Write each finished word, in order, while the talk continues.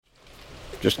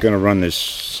Just going to run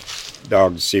this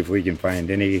dog to see if we can find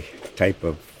any type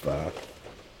of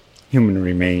human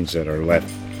remains that are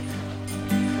left.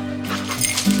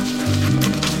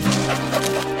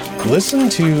 Listen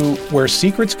to Where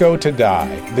Secrets Go to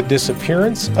Die, The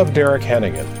Disappearance of Derek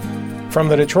Hennigan. From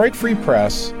the Detroit Free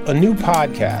Press, a new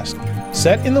podcast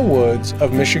set in the woods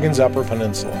of Michigan's Upper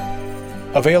Peninsula.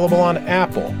 Available on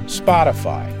Apple,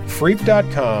 Spotify,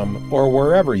 Freep.com, or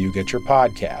wherever you get your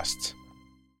podcasts.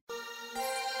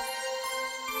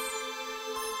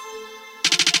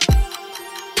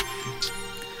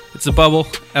 It's The Bubble,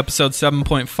 episode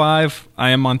 7.5. I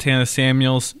am Montana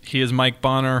Samuels. He is Mike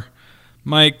Bonner.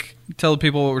 Mike, tell the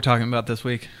people what we're talking about this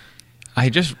week. I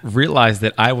just realized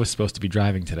that I was supposed to be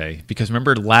driving today because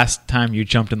remember last time you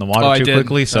jumped in the water too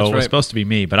quickly, so it was supposed to be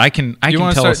me. But I can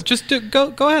tell us. Just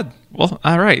go ahead. Well,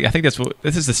 all right. I think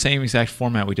this is the same exact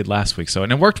format we did last week,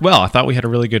 and it worked well. I thought we had a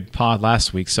really good pod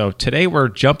last week. So today we're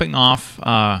jumping off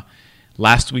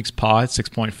last week's pod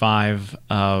 6.5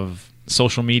 of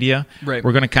social media. Right.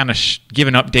 We're going to kind of give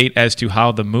an update as to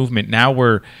how the movement. Now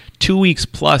we're 2 weeks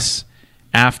plus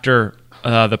after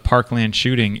the Parkland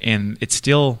shooting, and it's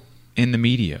still in the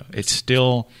media. It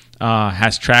still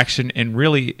has traction, and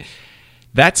really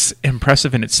that's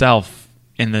impressive in itself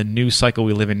in the news cycle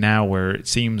we live in now, where it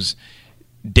seems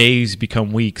days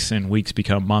become weeks and weeks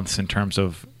become months in terms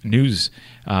of news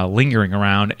lingering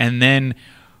around. And then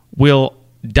we'll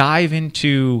dive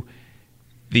into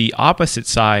the opposite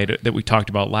side that we talked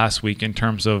about last week in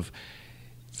terms of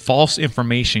false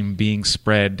information being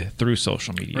spread through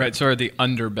social media. Right, sort of the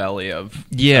underbelly of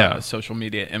social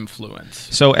media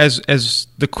influence. So as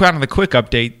the kind of the quick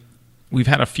update, we've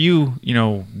had a few,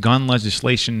 gun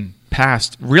legislation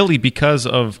passed really because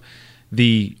of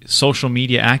the social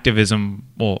media activism.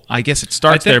 Well, I guess it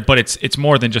starts there, but it's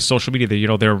more than just social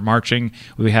media. They're marching.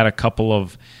 We had a couple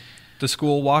of the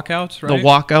school walkouts, right? The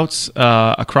walkouts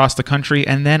across the country,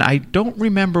 and then I don't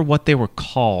remember what they were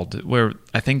called, where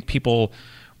I think people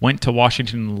went to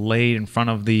Washington and laid in front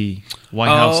of the White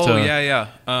House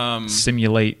to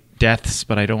simulate deaths,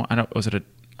 but I don't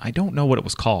know what it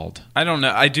was called. I don't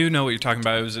know. I do know what you're talking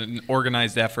about. It was an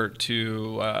organized effort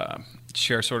to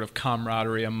share sort of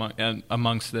camaraderie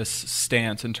amongst this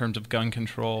stance in terms of gun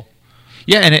control.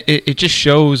 Yeah, and it just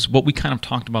shows what we kind of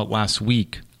talked about last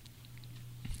week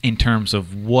in terms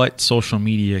of what social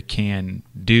media can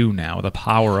do now, the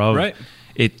power of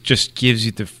it just gives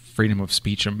you the freedom of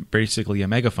speech, basically a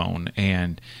megaphone.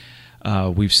 And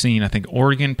we've seen, I think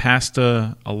Oregon passed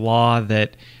a law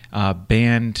that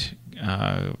banned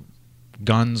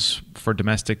guns for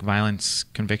domestic violence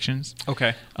convictions.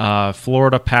 Okay.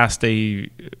 Florida passed a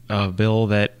bill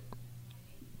that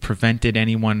prevented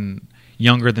anyone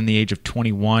younger than the age of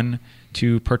 21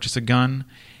 to purchase a gun.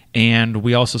 And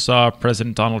we also saw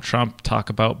President Donald Trump talk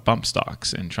about bump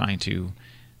stocks and trying to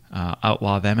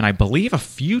outlaw them. And I believe a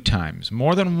few times,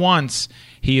 more than once,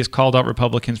 he has called out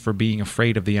Republicans for being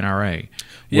afraid of the NRA,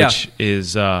 which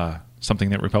is something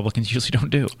that Republicans usually don't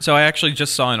do. So I actually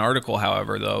just saw an article,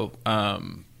 however, though,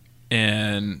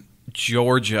 in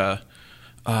Georgia.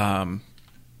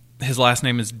 His last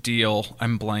name is Deal.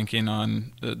 I'm blanking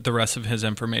on the rest of his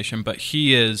information, but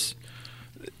he is...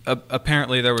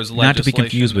 apparently there was legislation... Not to be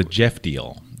confused with Jeff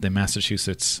Deal, the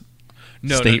Massachusetts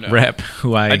state rep,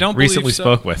 who I recently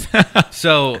spoke with.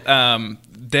 So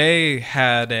they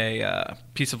had a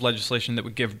piece of legislation that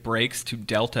would give breaks to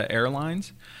Delta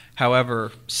Airlines.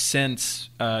 However, since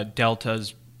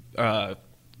Delta's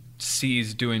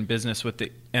ceased doing business with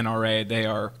the NRA, they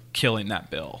are killing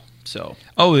that bill. So,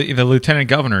 the lieutenant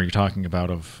governor you're talking about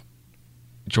of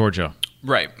Georgia.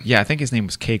 Right. Yeah, I think his name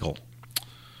was Cagle.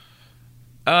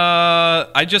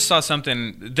 I just saw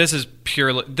something. This is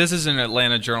an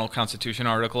Atlanta Journal-Constitution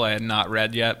article I had not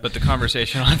read yet, but the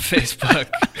conversation on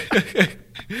Facebook,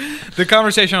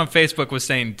 was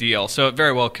saying Deal, so it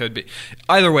very well could be.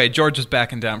 Either way, Georgia's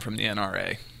backing down from the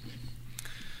NRA,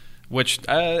 which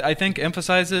I think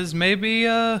emphasizes maybe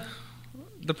the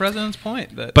president's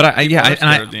point that. But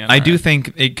I do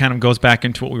think it kind of goes back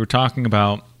into what we were talking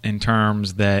about in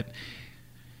terms that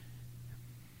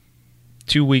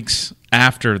 2 weeks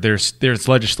after there's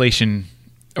legislation,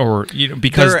 or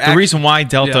because the reason why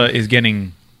Delta is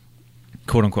getting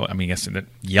quote unquote, I guess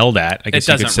yelled at, I guess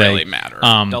you could say, really matter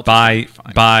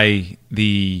by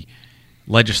the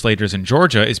legislators in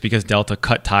Georgia is because Delta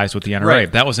cut ties with the NRA.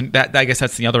 Right. That wasn't that. I guess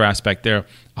that's the other aspect there.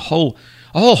 A whole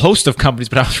host of companies,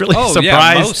 but I was really surprised.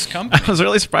 Yeah, most companies. I was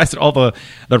really surprised at all the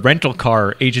rental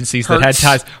car agencies that had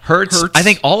ties. Hertz. I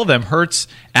think all of them. Hertz,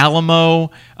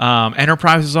 Alamo,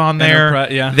 Enterprise was on there.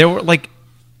 Yeah. There were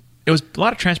It was a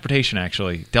lot of transportation,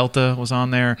 actually. Delta was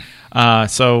on there.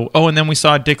 And then we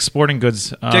saw Dick's Sporting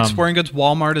Goods. Dick's Sporting Goods,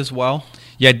 Walmart as well.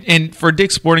 Yeah, and for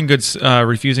Dick's Sporting Goods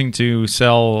refusing to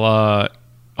sell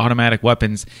automatic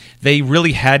weapons, they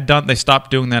really had done. They stopped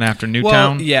doing that after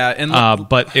Newtown. Well, yeah, and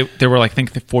but there were, I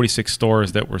think, 46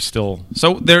 stores that were still.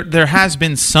 So there has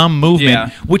been some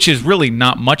movement, which is really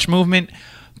not much movement.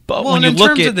 But when you in look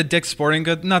terms at of the Dick's Sporting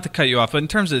Goods, not to cut you off, but in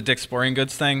terms of the Dick's Sporting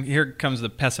Goods thing, here comes the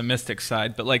pessimistic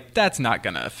side. But like, that's not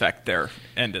going to affect their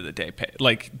end of the day pay.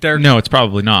 Like, no, it's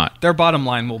probably not. Their bottom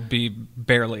line will be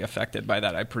barely affected by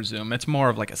that, I presume. It's more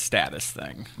of like a status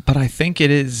thing. But I think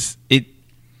it is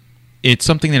it's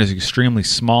something that is extremely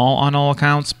small on all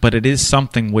accounts. But it is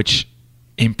something which,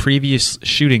 in previous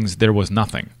shootings, there was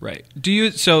nothing. Right. Do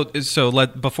you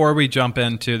before we jump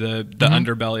into the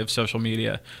underbelly of social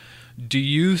media? Do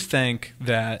you think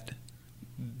that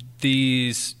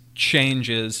these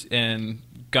changes in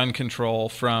gun control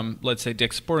from, let's say,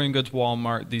 Dick's Sporting Goods,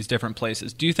 Walmart, these different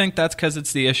places, do you think that's because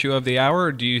it's the issue of the hour,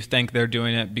 or do you think they're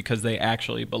doing it because they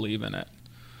actually believe in it?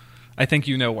 I think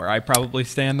you know where I probably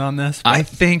stand on this. I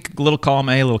think little column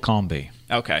A, little column B.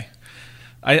 Okay.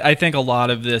 I think a lot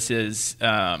of this is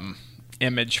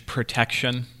image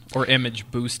protection or image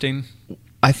boosting.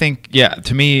 I think,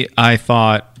 to me,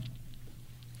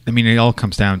 it all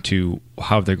comes down to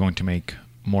how they're going to make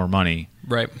more money.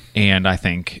 Right. And I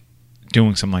think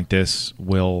doing something like this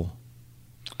will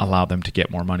allow them to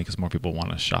get more money because more people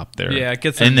want to shop there. Yeah, it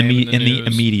gets in the news.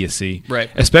 immediacy. Right.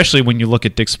 Especially when you look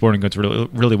at Dick's Sporting Goods,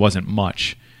 really wasn't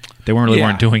much. They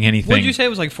weren't doing anything. What did you say? It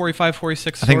was like 45,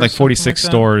 46 stores? I think like 46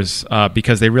 stores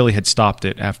because they really had stopped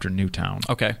it after Newtown.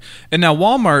 Okay. And now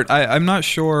Walmart, I'm not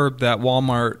sure that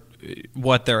Walmart,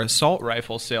 what their assault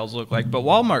rifle sales look like, but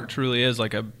Walmart truly is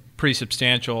like a pretty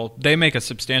substantial, they make a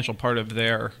substantial part of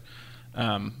their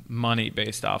money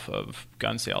based off of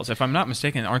gun sales. If I'm not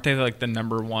mistaken, aren't they like the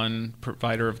number one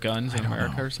provider of guns in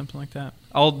America or something like that?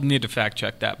 I'll need to fact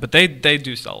check that, but they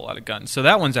do sell a lot of guns. So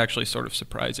that one's actually sort of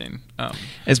surprising.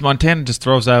 As Montana just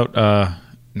throws out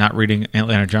not reading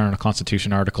Atlanta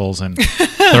Journal-Constitution articles and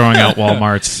throwing out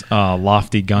Walmart's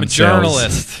lofty gun sales.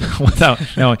 Journalist. Without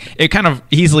knowing. It kind of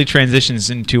easily transitions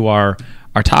into our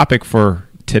topic for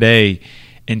today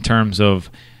in terms of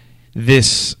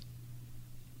this.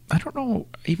 I don't know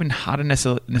even how to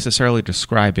necessarily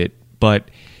describe it,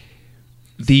 but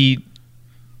the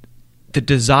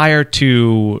desire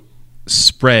to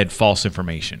spread false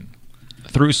information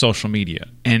through social media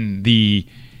and the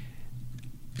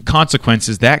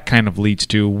consequences that kind of leads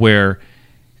to, where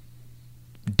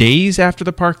days after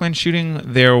the Parkland shooting,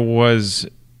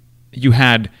 you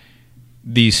had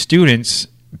these students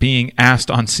being asked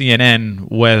on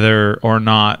CNN whether or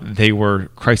not they were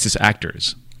crisis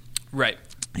actors. Right.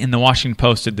 And the Washington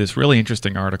Post did this really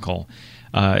interesting article.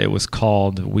 It was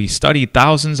called, "We Studied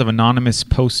Thousands of Anonymous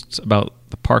Posts About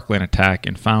the Parkland Attack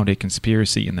and Found a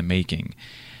Conspiracy in the Making."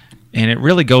 And it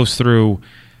really goes through,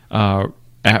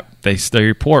 they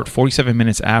report 47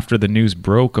 minutes after the news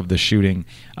broke of the shooting,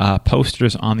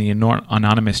 posters on the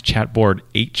anonymous chat board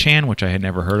 8chan, which I had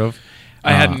never heard of.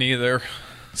 I hadn't either.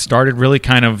 Started really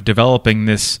kind of developing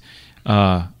this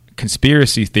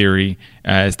conspiracy theory,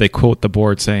 as they quote the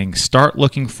board saying, "Start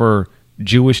looking for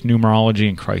Jewish numerology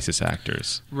and crisis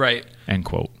actors." Right. End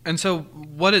quote. And so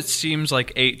what it seems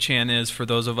like 8chan is, for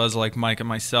those of us like Mike and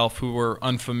myself who were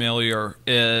unfamiliar,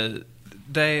 is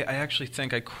I actually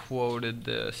think I quoted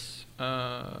this,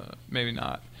 maybe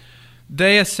not.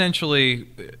 They essentially,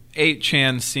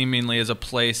 8chan seemingly is a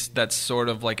place that's sort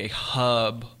of like a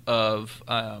hub of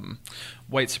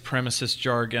white supremacist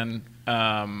jargon,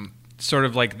 sort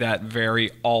of like that very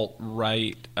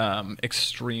alt-right,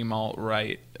 extreme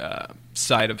alt-right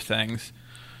side of things.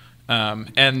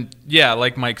 And yeah,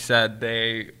 like Mike said,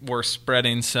 they were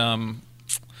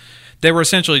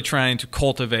essentially trying to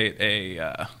cultivate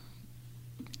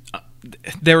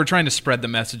they were trying to spread the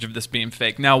message of this being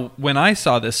fake. Now, when I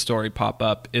saw this story pop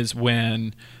up is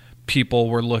when people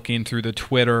were looking through the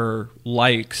Twitter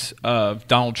likes of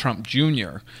Donald Trump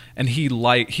Jr., and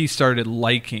he started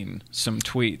liking some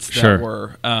tweets that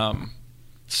were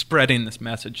spreading this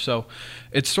message. So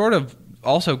it sort of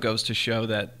also goes to show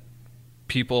that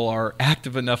people are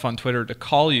active enough on Twitter to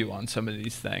call you on some of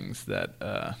these things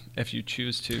that if you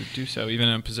choose to do so, even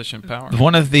in a position of power.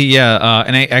 One of the,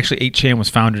 actually 8chan was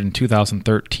founded in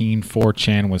 2013.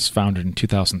 4chan was founded in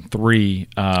 2003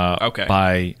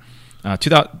 by...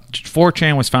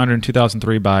 4chan was founded in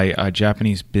 2003 by a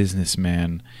Japanese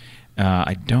businessman.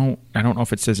 I don't know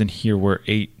if it says in here where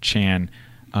 8chan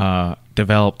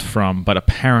developed from, but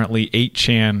apparently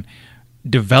 8chan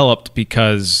developed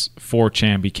because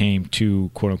 4chan became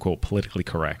too, quote unquote, politically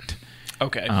correct.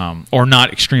 Okay. Or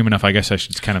not extreme enough, I guess I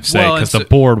should kind of say, Well, because and the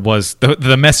board was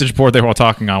the message board they were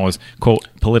talking on was, quote,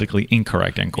 politically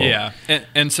incorrect, end quote. Yeah,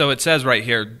 and so it says right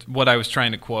here what I was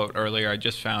trying to quote earlier. I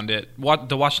just found it. What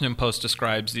the Washington Post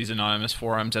describes these anonymous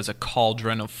forums as a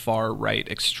cauldron of far-right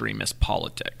extremist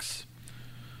politics.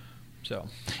 So,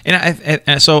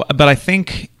 but I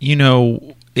think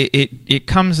it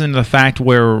comes into the fact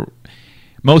where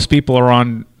most people are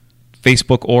on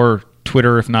Facebook or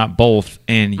Twitter, if not both,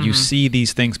 and you see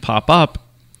these things pop up,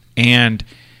 and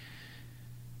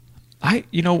I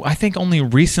think only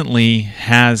recently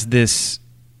has this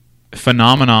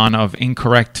phenomenon of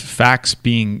incorrect facts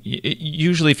being.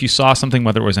 Usually, if you saw something,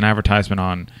 whether it was an advertisement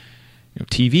on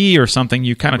TV or something,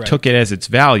 you kind of took it as its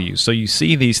value. So you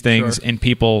see these things, and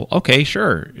people, okay,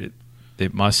 sure,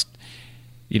 it must,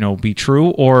 be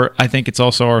true. Or I think it's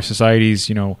also our society's,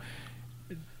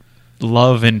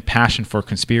 love and passion for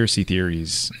conspiracy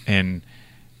theories and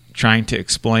trying to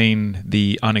explain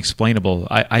the unexplainable.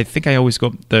 I think I always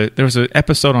go. There was an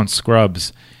episode on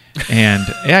Scrubs, and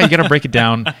you got to break it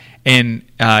down. And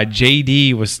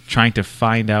JD was trying to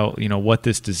find out, what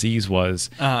this disease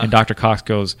was, and Dr. Cox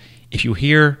goes, "If you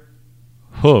hear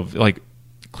hoof, like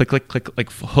click, click, click,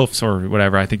 like hoofs or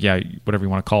whatever, I think whatever you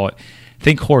want to call it,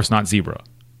 think horse, not zebra."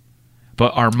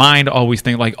 But our mind always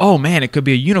think like, oh man, it could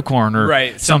be a unicorn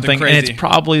or something, crazy. And it's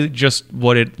probably just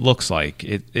what it looks like.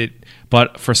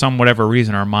 But for whatever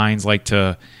reason, our minds like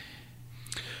to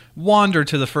wander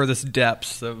to the furthest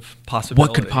depths of possibility.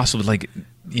 What could possibly,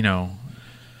 Well,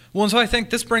 and so I think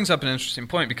this brings up an interesting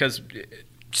point, because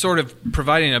sort of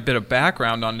providing a bit of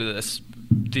background onto this,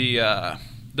 the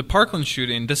Parkland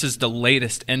shooting, this is the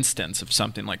latest instance of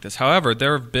something like this. However,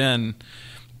 there have been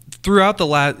throughout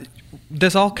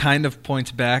this all kind of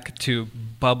points back to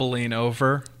bubbling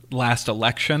over last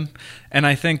election, and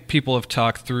I think people have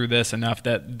talked through this enough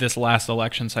that this last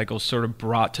election cycle sort of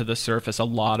brought to the surface a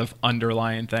lot of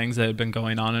underlying things that had been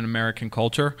going on in American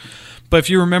culture. But if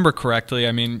you remember correctly,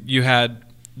 I mean, you had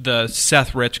the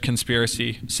Seth Rich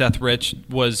conspiracy. Seth Rich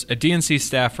was a DNC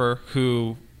staffer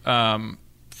who,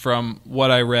 from what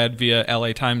I read via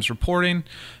LA Times reporting,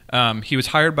 he was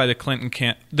hired by the Clinton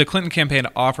campaign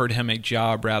offered him a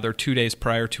job 2 days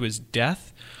prior to his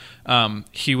death.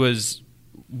 He was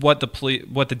what the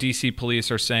DC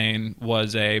police are saying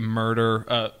was a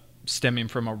murder stemming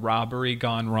from a robbery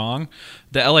gone wrong.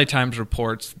 The LA Times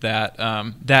reports that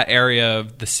that area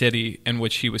of the city in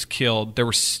which he was killed, there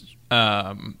was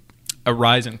a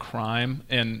rise in crime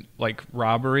and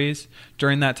robberies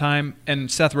during that time.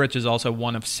 And Seth Rich is also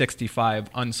one of 65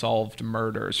 unsolved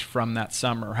murders from that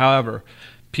summer. However,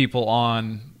 people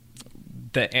on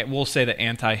we'll say the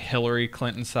anti-Hillary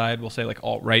Clinton side, we'll say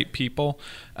alt-right people,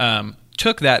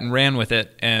 took that and ran with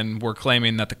it and were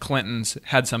claiming that the Clintons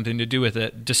had something to do with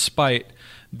it, despite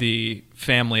the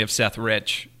family of Seth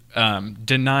Rich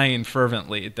denying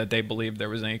fervently that they believed there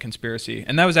was any conspiracy.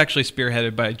 And that was actually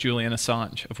spearheaded by Julian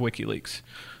Assange of WikiLeaks,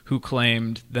 who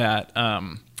claimed that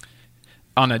on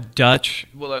a Dutch,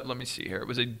 let me see here, it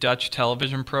was a Dutch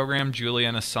television program,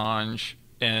 Julian Assange,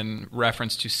 in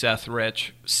reference to Seth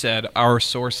Rich, said, "Our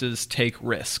sources take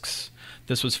risks."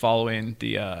 This was following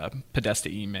the Podesta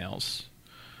emails.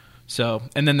 So,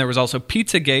 and then there was also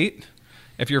Pizzagate.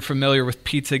 If you're familiar with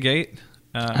Pizzagate,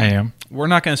 I am. We're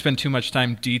not going to spend too much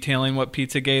time detailing what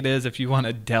Pizzagate is. If you want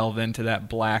to delve into that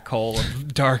black hole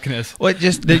of darkness, well,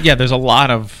 there's a lot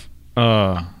of.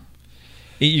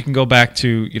 You can go back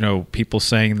to people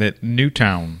saying that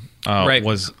Newtown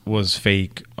was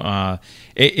fake.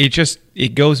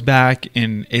 It goes back,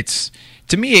 and it's,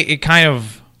 to me, it kind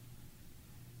of,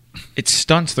 it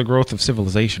stunts the growth of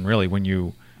civilization, really, when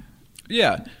you.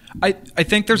 Yeah, I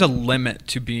think there's a limit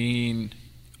to being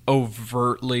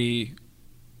overtly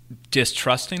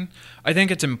distrusting. I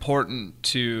think it's important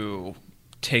to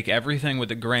take everything with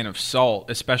a grain of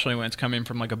salt, especially when it's coming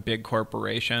from a big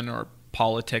corporation or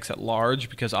politics at large,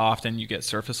 because often you get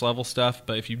surface level stuff,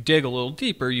 but if you dig a little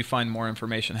deeper, you find more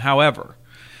information. However,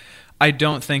 I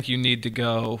don't think you need to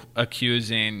go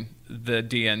accusing the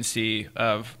DNC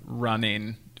of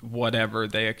running whatever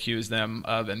they accuse them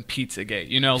of in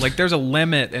Pizzagate. There's a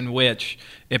limit in which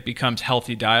it becomes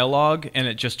healthy dialogue and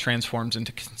it just transforms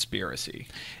into conspiracy.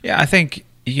 Yeah, I think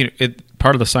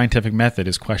part of the scientific method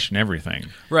is question everything.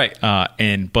 Right.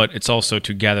 But it's also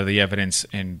to gather the evidence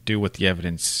and do what the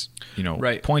evidence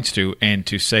points to, and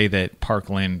to say that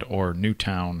Parkland or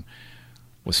Newtown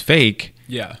was fake.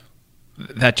 Yeah.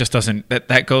 That just doesn't.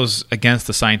 That goes against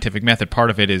the scientific method.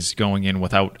 Part of it is going in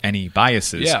without any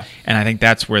biases. Yeah. And I think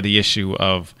that's where the issue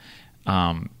of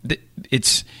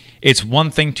it's one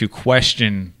thing to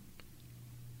question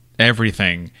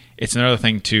everything. It's another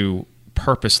thing to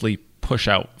purposely push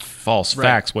out false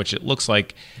facts, which it looks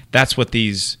like that's what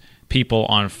these people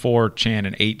on 4chan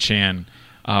and 8chan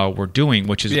were doing,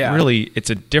 which is really, it's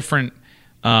a different,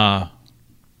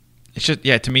 it's just,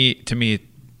 to me,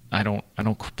 I don't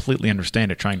completely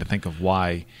understand it, trying to think of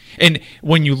why. And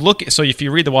when you look, so if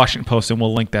you read the Washington Post, and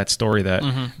we'll link that story that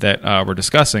we're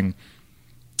discussing,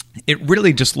 it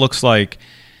really just looks like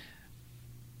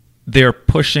they're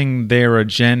pushing their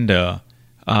agenda.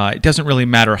 It doesn't really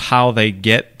matter how they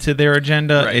get to their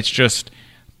agenda. Right. It's just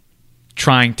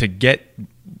trying to get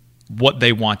what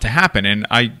they want to happen. And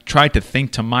I tried to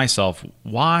think to myself,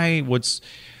 why? What's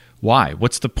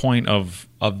the point of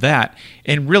that?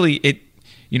 And really, it,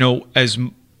 as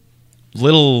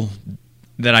little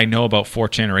that I know about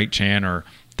 4chan or 8chan or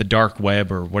the dark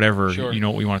web or whatever,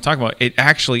 what we want to talk about, it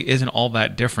actually isn't all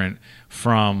that different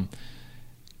from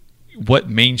what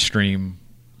mainstream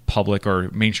public or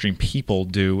mainstream people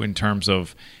do in terms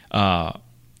of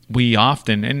we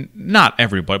often, and not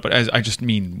everybody, but as I just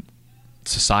mean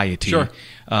society,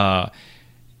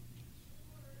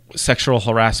 sexual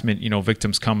harassment,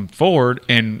 victims come forward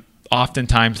and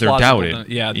oftentimes they're doubted.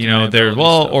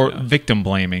 They're victim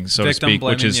blaming, so to speak,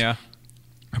 which is a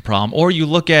problem. Or you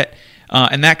look at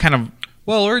and that kind of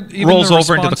or even rolls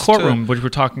over into the courtroom, which we were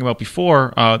talking about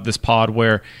before this pod,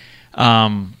 where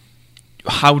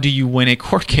how do you win a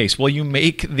court case? Well, you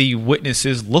make the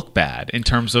witnesses look bad in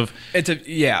terms of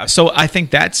So I think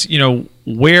that's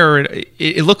where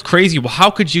it looked crazy. Well,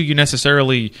 how could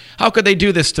how could they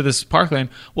do this to this parkland?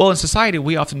 Well, in society,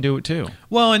 we often do it too.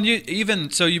 Well, and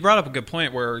you brought up a good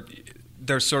point where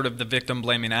there's sort of the victim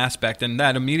blaming aspect, and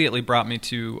that immediately brought me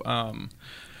to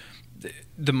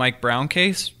the Mike Brown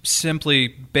case, simply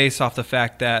based off the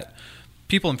fact that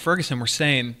people in Ferguson were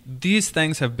saying these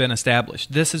things have been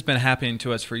established. This has been happening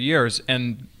to us for years,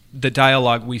 and the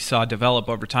dialogue we saw develop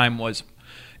over time was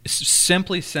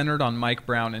simply centered on Mike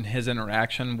Brown and his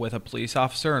interaction with a police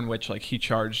officer, in which he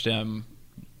charged him,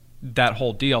 that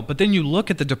whole deal. But then you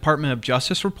look at the Department of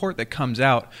Justice report that comes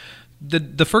out.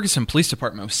 The Ferguson Police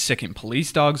Department was sicking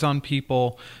police dogs on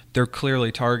people. They're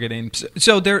clearly targeting.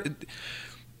 So they're,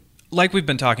 like we've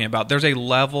been talking about, there's a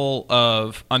level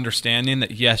of understanding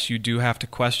that, yes, you do have to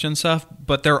question stuff,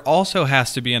 but there also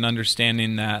has to be an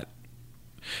understanding that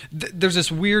there's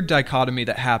this weird dichotomy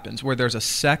that happens where there's a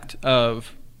sect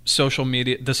of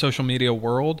the social media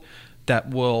world that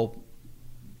will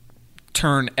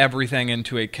turn everything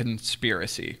into a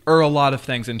conspiracy, or a lot of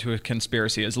things into a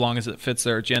conspiracy, as long as it fits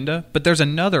their agenda. But there's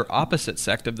another opposite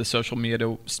sect of the social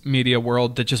media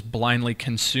world that just blindly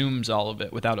consumes all of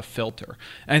it without a filter.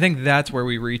 And I think that's where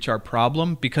we reach our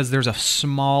problem, because there's a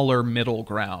smaller middle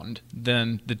ground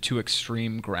than the two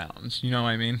extreme grounds. You know what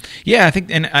I mean? Yeah, I think,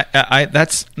 and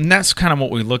that's kind of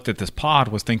what we looked at this pod,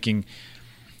 was thinking,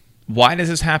 why does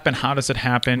this happen? How does it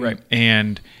happen? Right.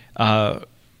 And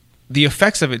the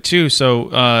effects of it too.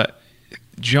 So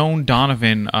Joan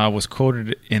Donovan was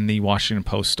quoted in the Washington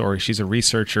Post story. She's a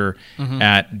researcher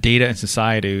at Data and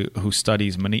Society who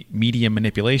studies media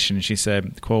manipulation. She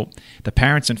said, quote, "The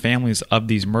parents and families of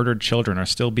these murdered children are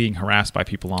still being harassed by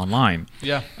people online.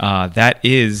 Yeah, that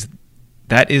is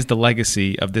the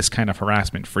legacy of this kind of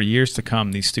harassment. For years to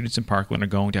come, these students in Parkland are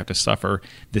going to have to suffer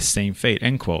this same fate,"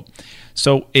 end quote.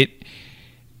 So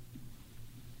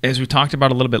as we talked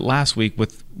about a little bit last week,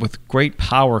 with great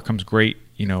power comes great,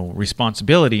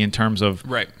 responsibility, in terms of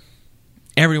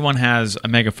everyone has a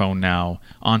megaphone now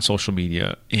on social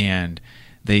media, and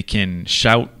they can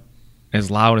shout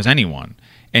as loud as anyone.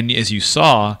 And as you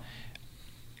saw,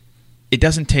 it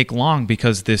doesn't take long,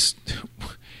 because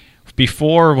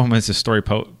before, when was this story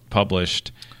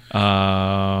published?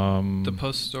 The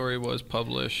Post story was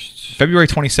published February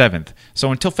 27th. So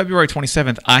until February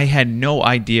 27th, I had no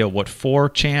idea what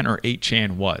 4chan or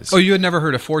 8chan was. Oh, you had never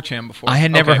heard of 4chan before? I had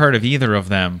never heard of either of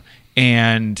them.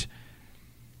 And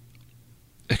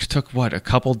it took, a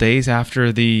couple days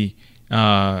after the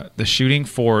shooting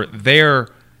for their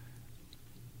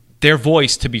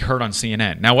voice to be heard on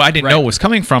CNN. Now, I didn't know it was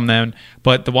coming from them,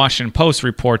 but the Washington Post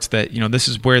reports that, this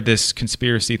is where this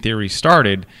conspiracy theory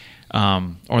started,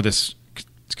 or this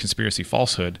conspiracy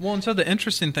falsehood. Well, and so the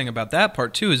interesting thing about that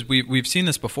part too is we've seen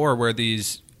this before, where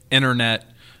these internet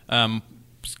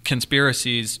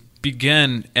conspiracies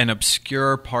begin in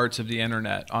obscure parts of the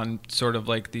internet, on sort of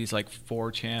these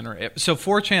 4chan so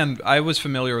 4chan. I was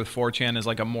familiar with 4chan as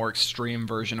a more extreme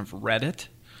version of Reddit.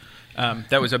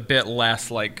 That was a bit less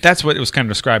That's what it was kind of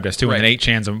described as too. Right. And then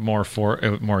 8chan's a more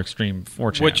extreme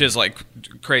 4chan, which is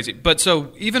crazy. But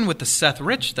so even with the Seth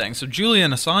Rich thing, so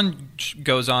Julian Assange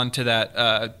goes on to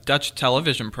that Dutch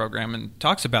television program and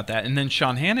talks about that, and then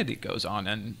Sean Hannity goes on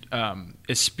and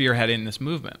is spearheading this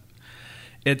movement.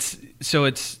 It's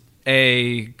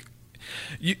a.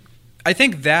 I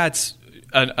think that's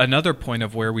another point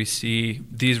of where we see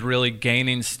these really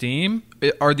gaining steam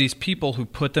are these people who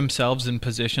put themselves in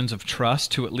positions of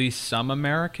trust to at least some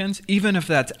Americans, even if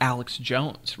that's Alex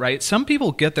Jones, right? Some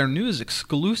people get their news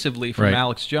exclusively from Right.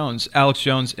 Alex Jones. Alex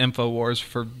Jones, InfoWars,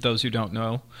 for those who don't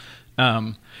know.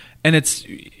 And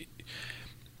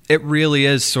it really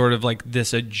is sort of like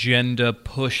this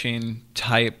agenda-pushing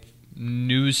type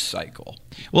news cycle.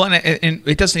 Well, and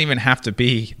it doesn't even have to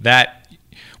be that.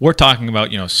 We're talking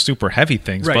about super heavy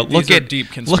things, Right, but these look are at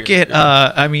deep look at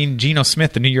conspiracy. Geno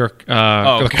Smith, the New York the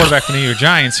God. quarterback for the New York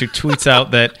Giants, who tweets out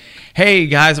that, "Hey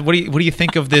guys, what do you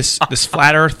think of this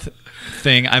flat Earth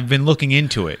thing? I've been looking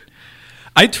into it."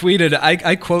 I tweeted.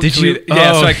 I quote. Did you? tweeted,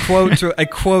 Yeah, Oh. so I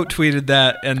quote tweeted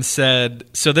that and said,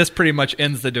 "So this pretty much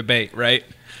ends the debate, right?"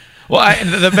 Well,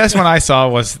 the best one I saw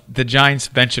was the Giants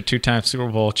bench a 2-time Super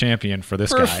Bowl champion for this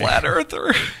For guy. a flat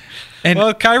earther. And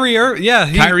Well, Kyrie Irving.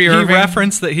 Yeah, Kyrie he Irving.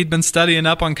 referenced that he'd been studying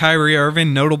up on Kyrie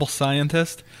Irving, notable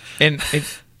scientist. And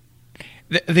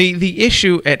the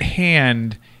issue at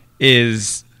hand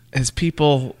is as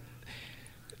people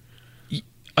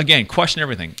again question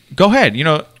everything. Go ahead,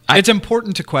 It's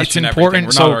important to question. it's important.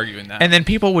 Everything. We're not arguing that. And then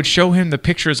people would show him the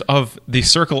pictures of the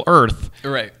circle Earth,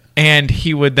 right. and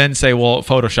he would then say, "Well,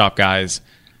 Photoshop, guys."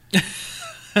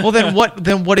 Well, then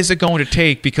what is it going to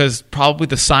take? Because probably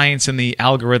the science and the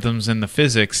algorithms and the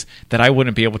physics that I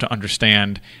wouldn't be able to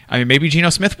understand. I mean, maybe Geno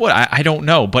Smith would. I don't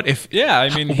know. But if Yeah, I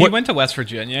mean, he went to West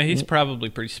Virginia. He's probably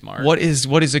pretty smart. what is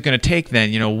it going to take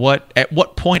then? At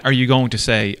what point are you going to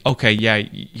say, okay, yeah,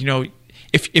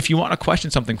 if you want to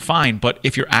question something, fine. But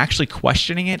if you're actually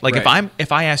questioning it, like Right.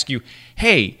 if I ask you,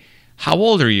 hey, how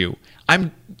old are you?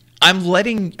 I'm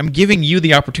giving you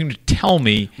the opportunity to tell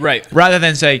me, Right. rather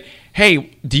than say, hey,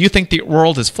 do you think the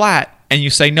world is flat? And you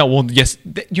say no. Well, yes,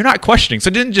 you're not questioning. So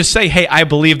it didn't just say, hey, I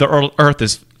believe the Earth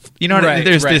is. What I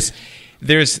mean? Right.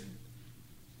 There's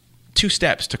two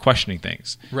steps to questioning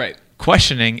things. Right.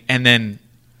 Questioning and then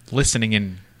listening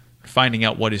and finding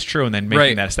out what is true and then making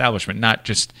Right. that establishment, not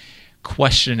just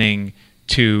questioning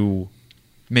to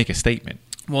make a statement.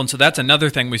 Well, and so that's another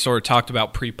thing we sort of talked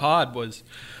about pre-pod was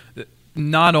that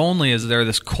not only is there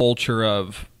this culture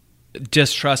of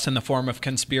distrust in the form of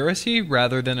conspiracy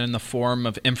rather than in the form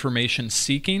of information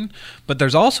seeking, but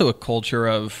there's also a culture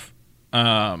of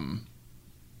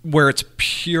where it's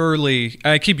purely,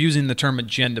 I keep using the term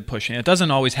agenda pushing. It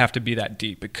doesn't always have to be that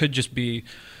deep. It could just be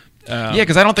Yeah,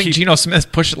 because I don't think Geno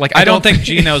Smith pushed like I don't think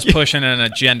Geno's pushing an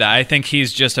agenda. I think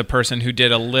he's just a person who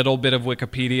did a little bit of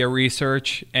Wikipedia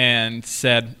research and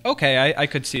said, "Okay, I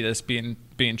could see this being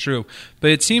true."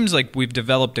 But it seems like we've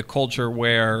developed a culture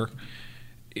where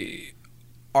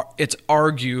it's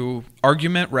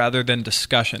argument rather than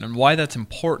discussion. And why that's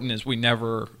important is we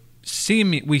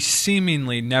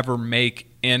seemingly never make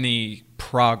any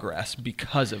progress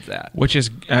because of that. which is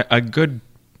a good.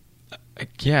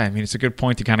 Yeah, I mean it's a good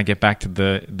point to kind of get back to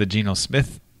the Geno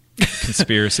Smith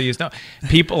conspiracy. Is no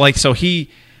people like so he.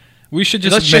 We should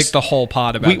Let's just make just- the whole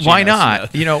pod about Geno why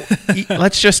not? Smith.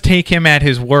 Let's just take him at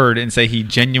his word and say he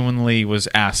genuinely was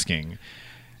asking.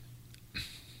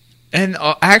 And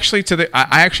actually,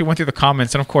 I actually went through the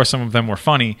comments, and of course, some of them were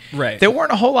funny. Right. There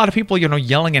weren't a whole lot of people,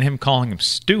 yelling at him, calling him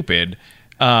stupid.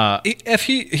 If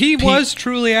he was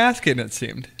truly asking, it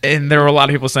seemed. And there were a lot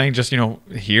of people saying, just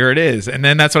here it is. And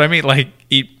then that's what I mean. Like,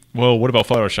 well, what about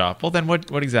Photoshop? Well, then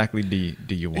what exactly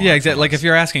do you want? Yeah, exactly. from Like us? if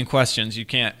you're asking questions, you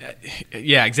can't.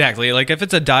 Yeah, exactly. Like if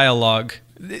it's a dialogue,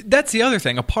 that's the other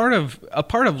thing. A part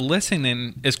of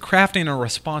listening is crafting a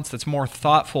response that's more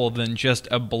thoughtful than just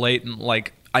a blatant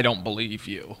like I don't believe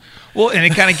you. Well, and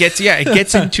it kind of gets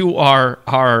into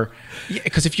our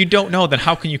because if you don't know, then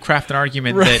how can you craft an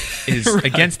argument that is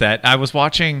against that? I was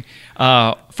watching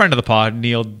a friend of the pod,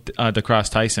 Neil deGrasse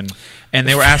Tyson, and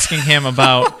they were asking him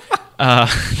about. Well,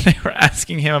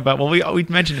 we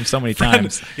mentioned him so many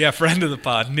times. Yeah, friend of the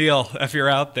pod, Neil. If you're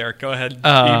out there, go ahead,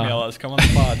 email us. Come on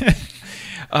the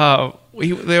pod.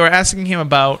 They were asking him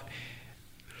about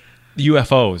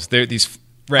UFOs. They're these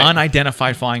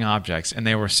unidentified flying objects, and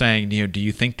they were saying, do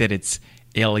you think that it's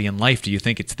alien life? Do you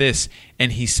think it's this?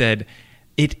 And he said,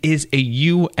 it is a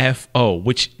UFO,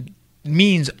 which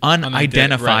means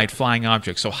unidentified flying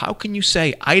object. So how can you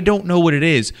say, I don't know what it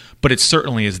is, but it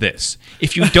certainly is this?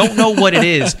 If you don't know what it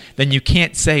is, then you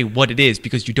can't say what it is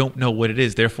because you don't know what it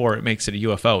is. Therefore, it makes it a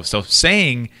UFO. So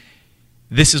saying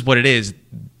this is what it is,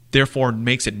 therefore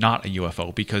makes it not a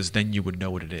UFO because then you would know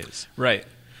what it is. Right.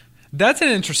 That's an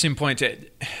interesting point.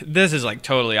 This is like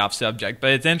totally off subject,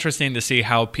 but it's interesting to see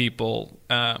how people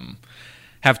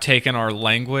have taken our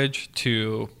language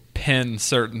to pin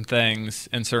certain things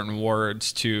and certain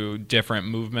words to different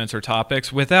movements or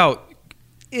topics without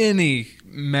any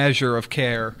measure of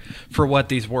care for what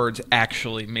these words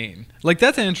actually mean. Like,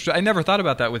 that's an interesting. I never thought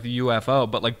about that with a UFO,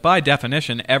 but like by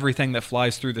definition, everything that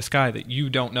flies through the sky that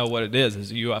you don't know what it is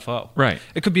a UFO. Right.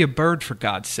 It could be a bird, for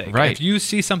God's sake. Right. If you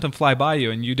see something fly by you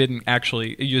and you didn't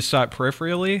actually, you just saw it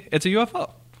peripherally, it's a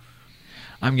UFO.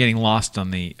 I'm getting lost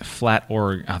on the flat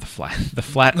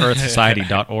Earth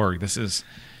Society.org. This is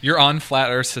You're on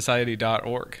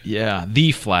flatearthsociety.org. Yeah,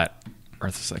 the Flat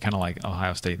Earth Society, kind of like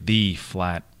Ohio State, the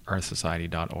Flat Earth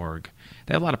Society.org.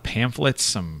 They have a lot of pamphlets,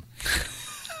 some...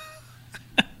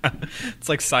 It's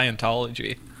like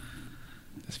Scientology.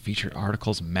 Featured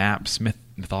articles, maps,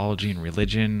 mythology and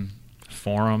religion,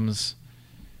 forums.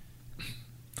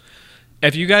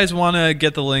 If you guys want to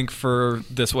get the link for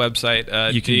this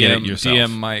website, you can get it yourself.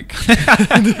 DM Mike.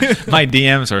 My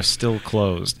DMs are still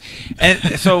closed. And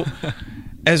so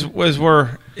as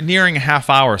we're nearing a half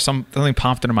hour, something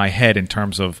popped into my head in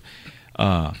terms of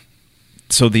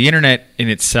so the internet in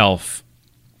itself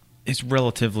is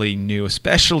relatively new,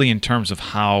 especially in terms of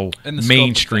how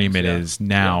mainstream it is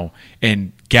now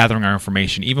and gathering our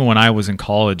information. Even when I was in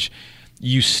college,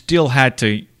 you still had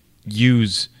to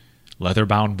use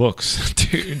leather-bound books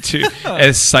to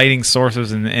as citing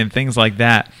sources and things like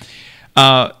that.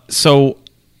 So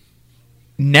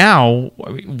now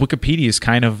Wikipedia is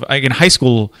kind of like in high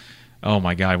school. Oh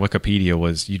my God, Wikipedia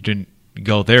was, you didn't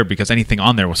go there because anything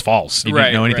on there was false. You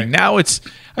didn't know anything. Right. Now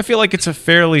I feel like it's a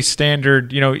fairly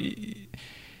standard. You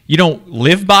don't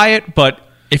live by it, but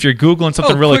if you're Googling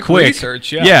something really quick,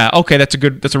 research, okay, that's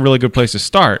a really good place to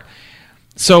start.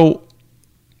 So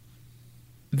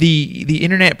the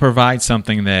internet provides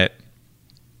something that,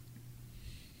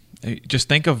 just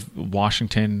think of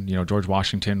Washington, George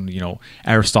Washington,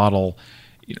 Aristotle,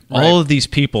 all of these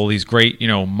people, these great,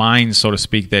 minds, so to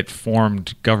speak, that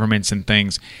formed governments and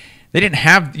things. They didn't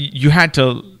have, you had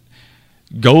to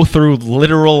go through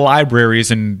literal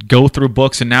libraries and go through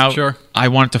books, and now I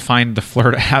wanted to find the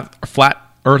Flat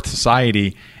Earth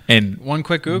Society, and one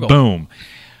quick Google, boom.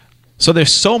 So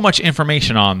there's so much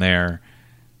information on there,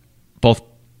 both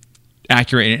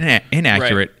accurate and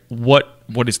inaccurate. Right.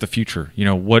 What is the future?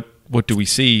 What do we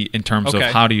see in terms of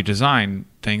how do you design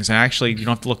things? And actually, you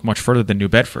don't have to look much further than New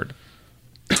Bedford,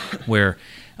 where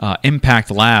Impact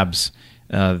Labs,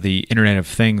 the Internet of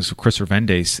Things, Chris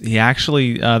Revendes, he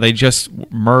actually they just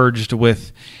merged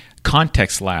with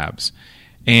Context Labs,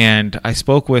 and I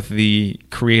spoke with the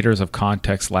creators of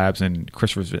Context Labs and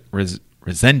Chris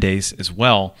Revendes as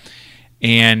well,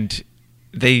 and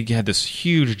they had this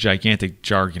huge, gigantic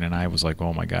jargon, and I was like,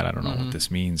 oh my God, I don't know what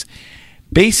this means.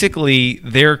 Basically,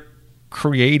 they're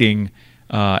creating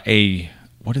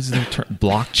what is the term?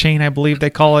 Blockchain, I believe they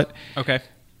call it. Okay.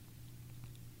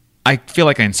 I feel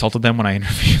like I insulted them when I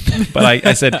interviewed them, but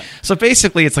I said, so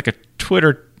basically it's like a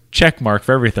Twitter check mark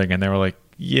for everything. And they were like,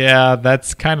 yeah,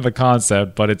 that's kind of the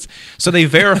concept, but so they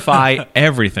verify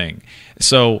everything.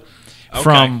 So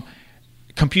from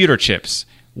computer chips,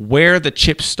 where the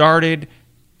chip started,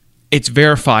 it's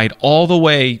verified all the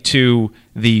way to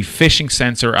the fishing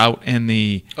sensor out in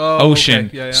the ocean.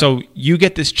 Okay. Yeah. So you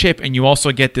get this chip, and you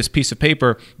also get this piece of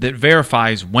paper that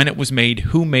verifies when it was made,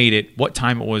 who made it, what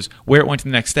time it was, where it went to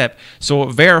the next step. So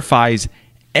it verifies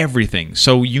everything.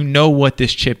 So you know what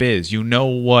this chip is. You know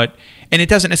what... And it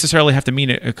doesn't necessarily have to mean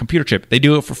a computer chip. They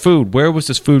do it for food. Where was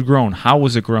this food grown? How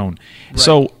was it grown? Right.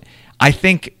 So I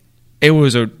think it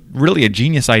was really a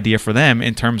genius idea for them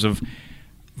in terms of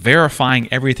verifying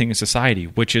everything in society,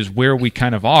 which is where we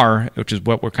kind of are, which is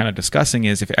what we're kind of discussing,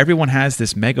 is if everyone has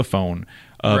this megaphone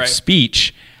of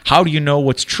speech, how do you know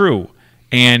what's true?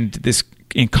 And this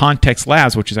in Context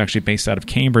Labs, which is actually based out of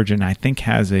Cambridge and I think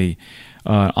has a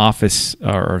office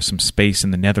or some space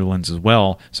in the Netherlands as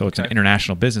well, so it's an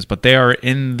international business, but they are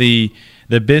in the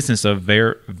business of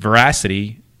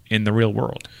veracity in the real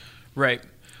world. Right.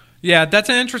 Yeah, it's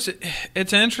an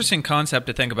interesting concept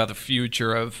to think about the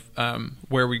future of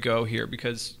where we go here,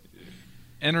 because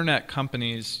internet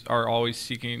companies are always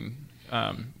seeking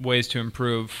ways to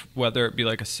improve, whether it be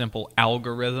like a simple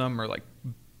algorithm or like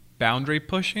boundary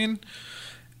pushing.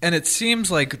 And it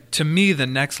seems like, to me, the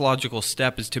next logical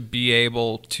step is to be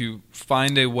able to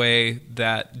find a way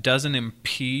that doesn't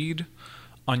impede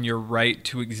on your right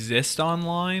to exist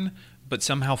online, but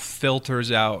somehow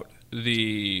filters out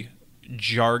the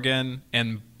jargon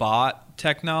and bot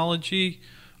technology,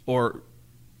 or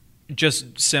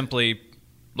just simply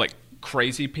like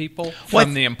crazy people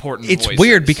from the important voices. It's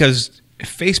weird because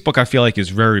Facebook, I feel like, is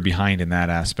very behind in that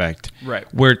aspect. Right.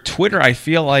 Where Twitter, I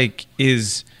feel like,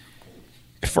 is,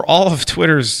 for all of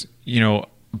Twitter's,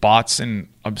 bots and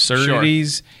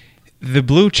absurdities, the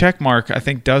blue check mark, I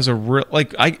think, does a real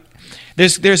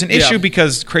There's an issue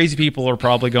because crazy people are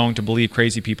probably going to believe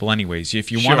crazy people anyways.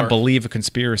 If you want to believe a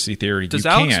conspiracy theory, does you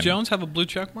can. Alex Jones have a blue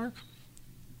check mark?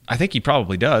 I think he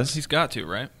probably does. He's got to,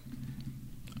 right?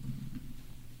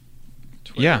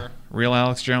 Twitter. Yeah, real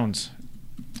Alex Jones.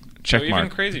 Check mark. Even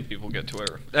crazy people get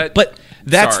Twitter. But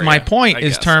that's my point,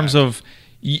 is terms of,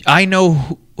 I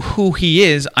know who he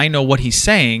is, I know what he's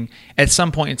saying. At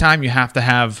some point in time, you have to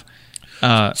have...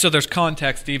 so there's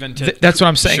context even to... That's what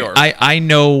I'm saying. Sure. I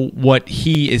know what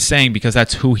he is saying because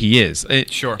that's who he is.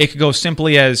 Sure. It could go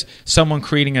simply as someone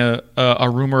creating a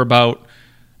rumor about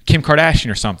Kim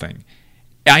Kardashian or something.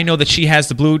 I know that she has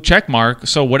the blue check mark,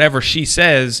 so whatever she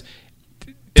says...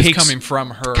 It's coming from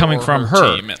her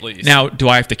team, at least. Now, do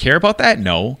I have to care about that?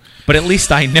 No. But at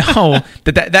least I know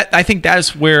that I think that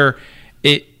is where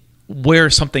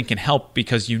something can help,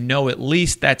 because you know at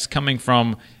least that's coming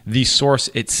from the source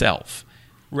itself.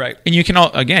 Right. And you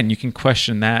can you can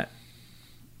question that.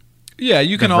 Yeah,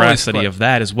 you can the always veracity of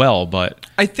that as well, but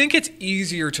I think it's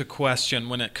easier to question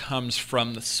when it comes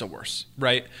from the source,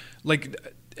 right? Like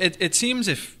it seems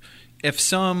if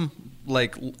some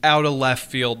like out of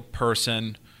left field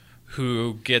person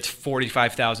who gets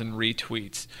 45,000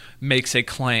 retweets makes a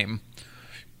claim,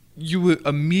 you would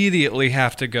immediately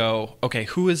have to go, okay,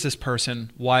 who is this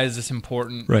person? Why is this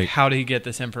important? Right. How did he get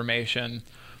this information?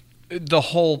 The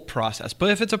whole process.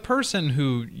 But if it's a person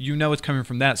who you know is coming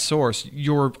from that source,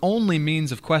 your only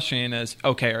means of questioning is,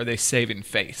 okay, are they saving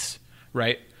face,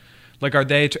 right? Like,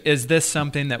 is this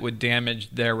something that would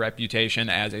damage their reputation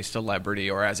as a celebrity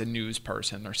or as a news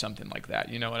person or something like that?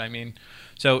 You know what I mean?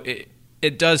 So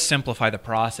it does simplify the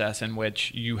process in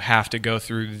which you have to go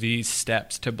through these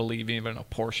steps to believe even a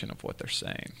portion of what they're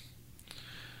saying.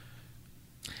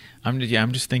 I'm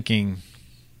just thinking,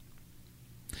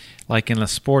 like in the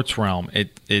sports realm,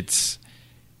 it's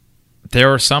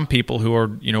there are some people who are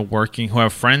working, who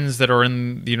have friends that are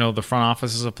in the front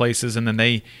offices of places, and then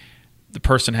the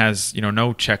person has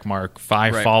no check mark,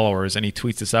 5 followers, and he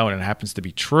tweets this out, and it happens to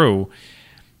be true.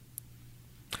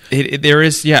 There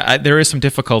is some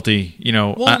difficulty,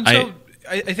 Well,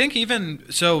 I think even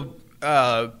so.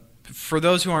 For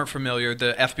those who aren't familiar,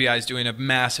 the FBI is doing a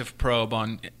massive probe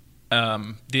on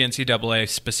the NCAA,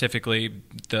 specifically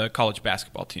the college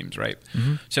basketball teams, right?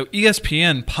 Mm-hmm. So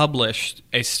ESPN published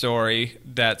a story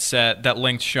that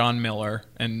linked Sean Miller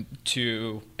and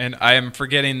I am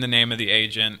forgetting the name of the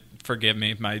agent. Forgive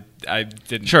me, I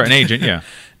didn't. Sure, an agent, yeah.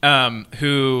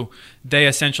 Who they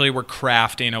essentially were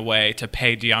crafting a way to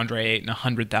pay DeAndre Ayton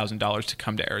 $100,000 to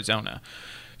come to Arizona.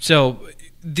 So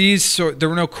there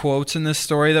were no quotes in this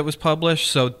story that was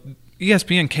published. So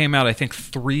ESPN came out, I think,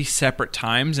 3 separate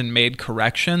times and made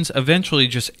corrections, eventually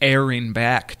just airing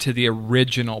back to the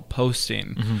original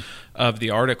posting of the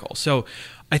article. So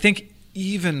I think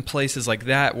even places like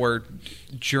that where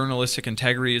journalistic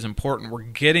integrity is important, we're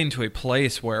getting to a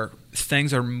place where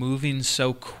things are moving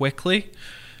so quickly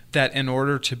that in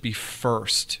order to be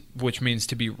first, which means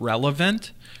to be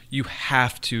relevant, you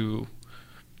have to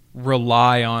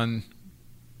rely on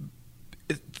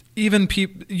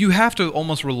you have to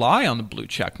almost rely on the blue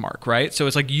check mark, right? So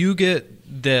it's like you get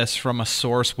this from a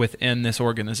source within this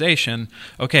organization.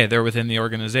 Okay, they're within the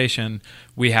organization.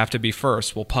 We have to be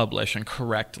first. We'll publish and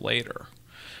correct later,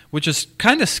 which is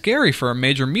kind of scary for a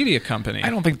major media company. I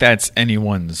don't think that's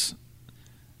anyone's...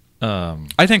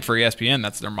 I think for ESPN,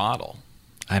 that's their model.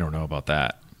 I don't know about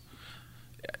that.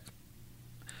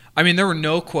 I mean, there were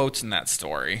no quotes in that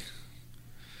story.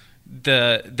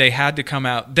 They had to come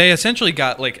out. They essentially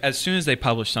got, like, as soon as they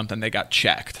published something, they got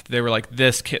checked. They were like,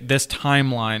 this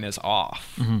timeline is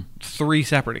off. 3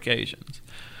 separate occasions.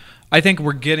 I think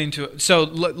we're getting to... So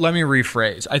let me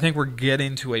rephrase. I think we're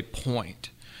getting to a point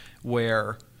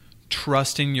where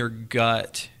trusting your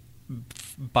gut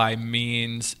by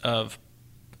means of...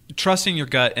 Trusting your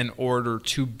gut in order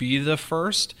to be the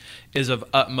first is of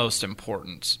utmost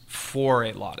importance for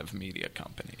a lot of media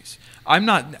companies.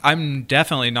 I'm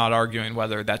definitely not arguing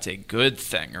whether that's a good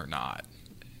thing or not.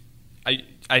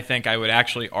 I think I would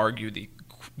actually argue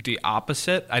the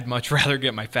opposite. I'd much rather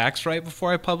get my facts right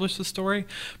before I publish the story.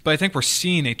 But I think we're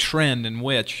seeing a trend in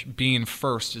which being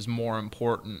first is more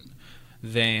important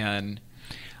than...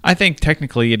 I think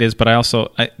technically it is, but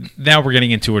now we're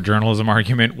getting into a journalism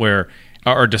argument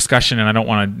or discussion, and I don't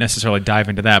want to necessarily dive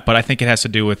into that, but I think it has to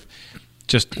do with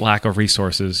just lack of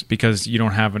resources, because you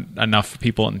don't have enough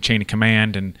people in the chain of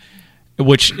command, and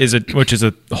which is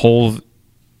a whole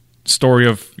story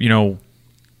of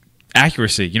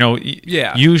accuracy.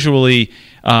 Usually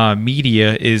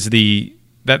media is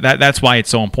that's why it's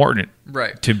so important,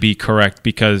 right, to be correct,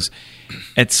 because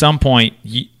at some point,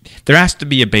 there has to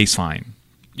be a baseline.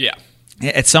 Yeah.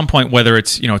 At some point, whether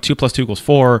it's 2 + 2 =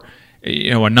 4,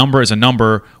 a number is a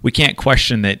number. We can't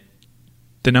question that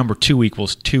the number 2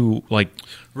 equals 2, like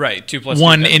right, 2 + 2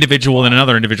 one individual and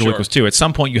another individual equals 2. At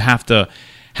some point, you have to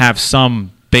have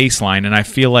some baseline, and I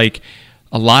feel like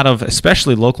a lot of,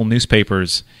 especially local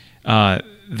newspapers,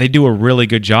 they do a really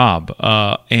good job,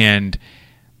 and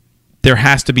there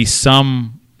has to be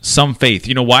some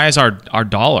faith. Why is our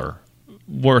dollar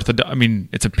worth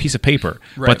it's a piece of paper,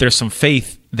 right. But there's some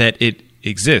faith that it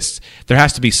exists. There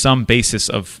has to be some basis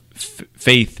of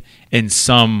faith in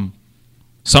some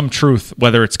truth,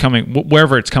 whether it's coming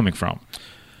wherever it's coming from.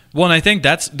 Well, and I think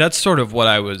that's sort of what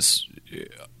I was.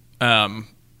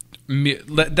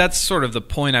 That's sort of the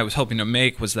point I was hoping to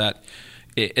make, was that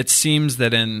it seems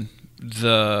that in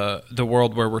the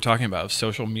world where we're talking about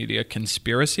social media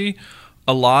conspiracy,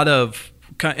 a lot of,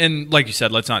 and like you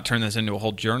said, let's not turn this into a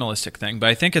whole journalistic thing, but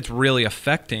I think it's really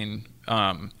affecting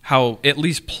how at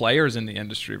least players in the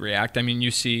industry react. I mean,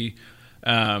 you see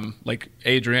like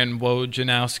Adrian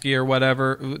Wojnarowski or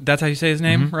whatever. That's how you say his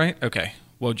name, right? Okay,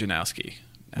 Wojnarowski.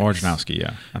 Wojnarowski,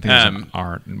 yeah. I think it's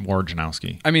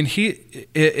Wojnarowski. I mean,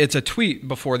 it's a tweet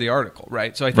before the article,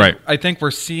 right? So I think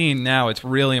we're seeing now it's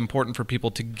really important for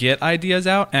people to get ideas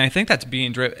out, and I think that's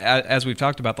being driven, as we've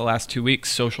talked about the last 2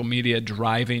 weeks, social media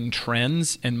driving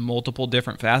trends in multiple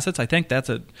different facets. I think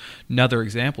that's another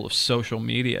example of social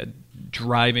media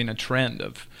driving a trend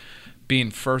of being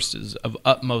first is of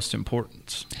utmost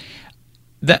importance.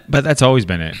 But that's always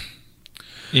been it.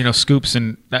 Scoops,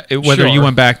 and whether you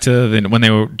went back to when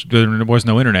there was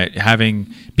no internet,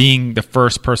 being the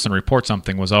first person to report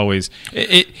something was always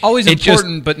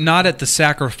important, but not at the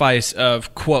sacrifice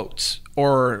of quotes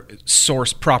or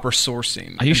proper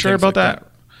sourcing. Are you sure about that?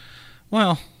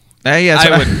 Well,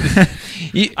 yeah,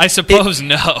 I suppose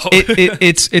no.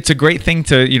 It's a great thing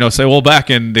to say. Well,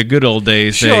 back in the good old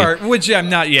days, sure. Which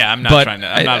I'm not. Yeah, I'm not trying to.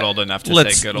 I'm not old enough to say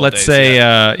good old days. Let's say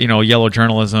yellow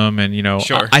journalism, and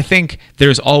Sure. I think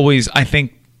there's always. I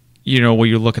think when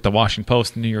you look at the Washington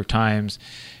Post, the New York Times,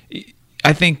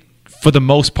 I think for the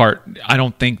most part, I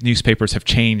don't think newspapers have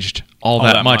changed all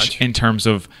that much in terms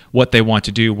of what they want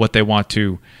to do, what they want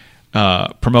to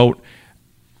promote.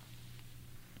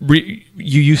 You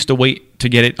used to wait to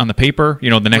get it on the paper,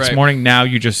 the next morning. Now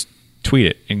you just tweet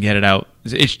it and get it out.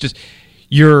 It's just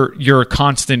you're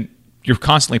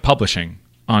constantly publishing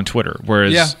on Twitter,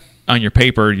 whereas on your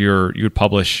paper you'd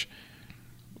publish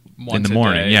once in the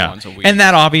morning, once a week. And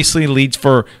that obviously leads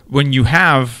for when you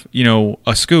have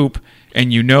a scoop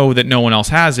and that no one else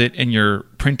has it, and you're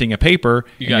printing a paper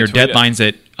and your deadline's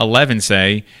at 11,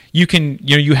 say, you can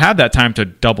you have that time to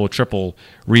double, triple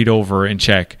read over and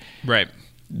check. Right.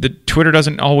 The Twitter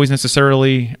doesn't always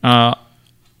necessarily.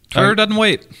 Twitter doesn't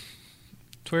wait.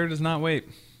 Twitter does not wait.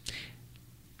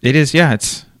 It is, yeah.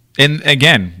 And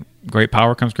again, great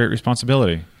power comes great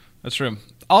responsibility. That's true.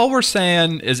 All we're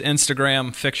saying is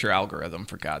Instagram, fix your algorithm,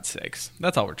 for God's sakes.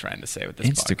 That's all we're trying to say with this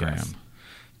Instagram. podcast.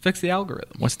 Fix the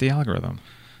algorithm. What's the algorithm?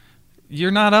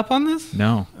 You're not up on this?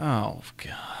 No. Oh,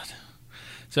 God.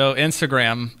 So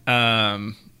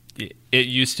Instagram, it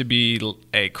used to be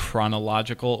a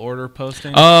chronological order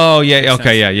posting. Oh, yeah.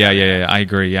 Okay, yeah. I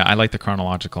agree. Yeah, I like the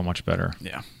chronological much better.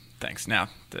 Yeah, thanks. Now,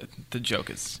 the joke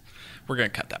is we're going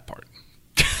to cut that part.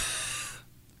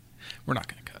 We're not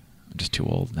going to cut. I'm just too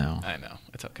old now. I know.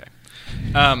 It's okay.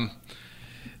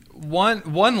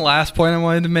 One last point I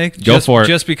wanted to make. Go for it.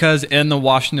 Just because in the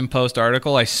Washington Post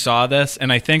article, I saw this,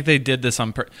 and I think they did this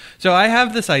on purpose. So I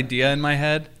have this idea in my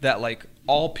head that, like,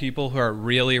 all people who are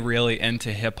really, really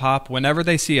into hip-hop, whenever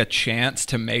they see a chance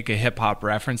to make a hip-hop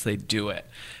reference, they do it.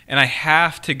 And I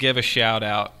have to give a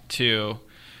shout-out to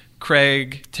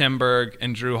Craig Timberg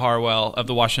and Drew Harwell of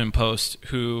the Washington Post,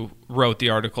 who wrote the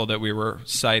article that we were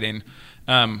citing.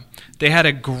 They had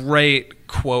a great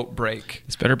quote break.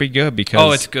 This better be good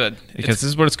because it's good. Because this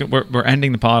is what it's good. We're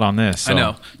ending the pod on this. So. I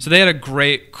know. So they had a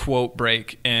great quote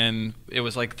break, and it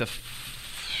was like the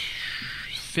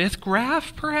fifth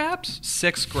graph, perhaps?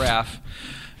 Sixth graph.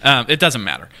 It doesn't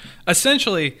matter.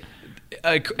 Essentially,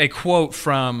 a quote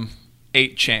from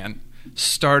 8chan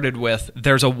started with,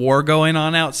 "There's a war going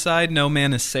on outside no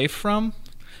man is safe from,"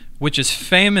 which is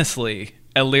famously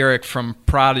a lyric from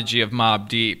Prodigy of Mobb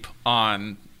Deep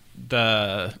on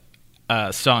the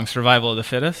song Survival of the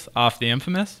Fittest off the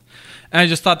Infamous. And I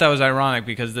just thought that was ironic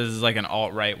because this is like an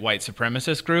alt-right white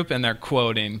supremacist group, and they're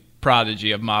quoting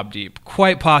Prodigy of Mobb Deep.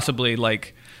 Quite possibly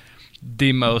like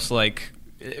the most like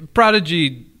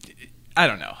Prodigy, I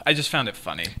don't know. I just found it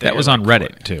funny. That was on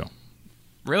Reddit too.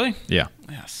 Really? Yeah.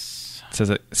 Yes.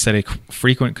 It said a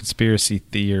frequent conspiracy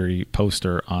theory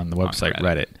poster on the website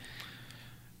Reddit.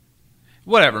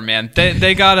 Whatever, man.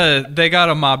 They got a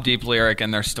Mobb Deep lyric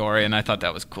in their story, and I thought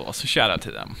that was cool. So shout out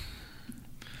to them.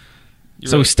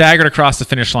 We staggered across the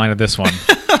finish line of this one.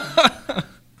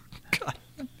 God.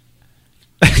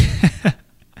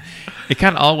 It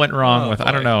kind of all went wrong with, boy.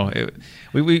 I don't know.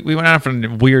 We went off on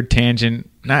a weird tangent.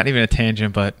 Not even a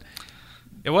tangent, but...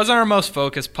 It wasn't our most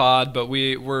focused pod, but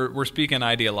we're speaking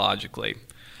ideologically.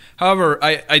 However,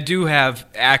 I do have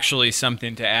actually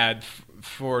something to add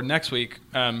for next week.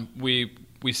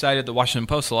 We cited the Washington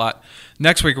Post a lot.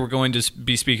 Next week, we're going to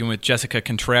be speaking with Jessica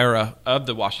Contreras of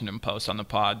the Washington Post on the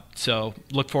pod. So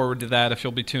look forward to that if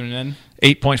you'll be tuning in.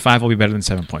 8.5 will be better than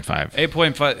 7.5.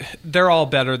 8.5. They're all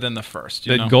better than the first.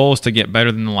 The goal is to get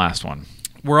better than the last one.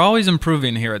 We're always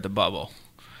improving here at the Bubble.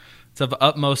 It's of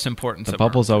utmost importance. The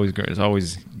bubble's always good. It's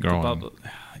always growing.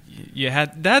 You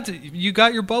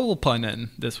got your bubble pun in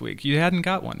this week. You hadn't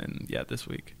got one in yet this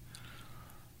week.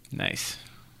 Nice.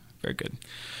 Very good.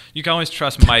 You can always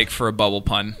trust Mike for a bubble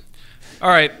pun. All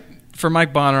right. For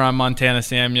Mike Bonner, I'm Montana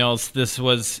Samuels. This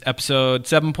was episode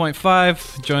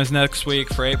 7.5. Join us next week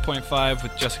for 8.5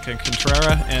 with Jessica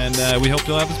Contreras, and we hope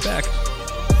you'll have us back.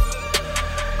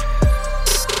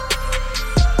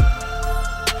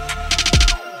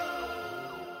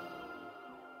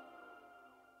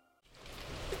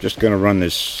 Just going to run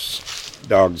this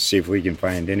dog to see if we can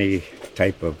find any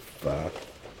type of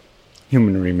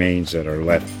human remains that are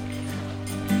left.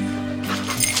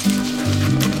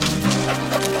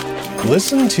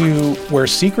 Listen to Where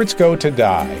Secrets Go to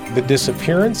Die, The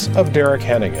Disappearance of Derek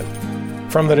Hennigan.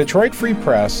 From the Detroit Free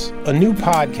Press, a new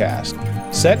podcast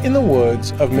set in the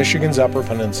woods of Michigan's Upper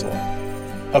Peninsula.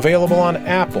 Available on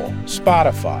Apple,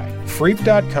 Spotify,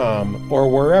 Freep.com, or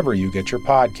wherever you get your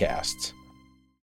podcasts.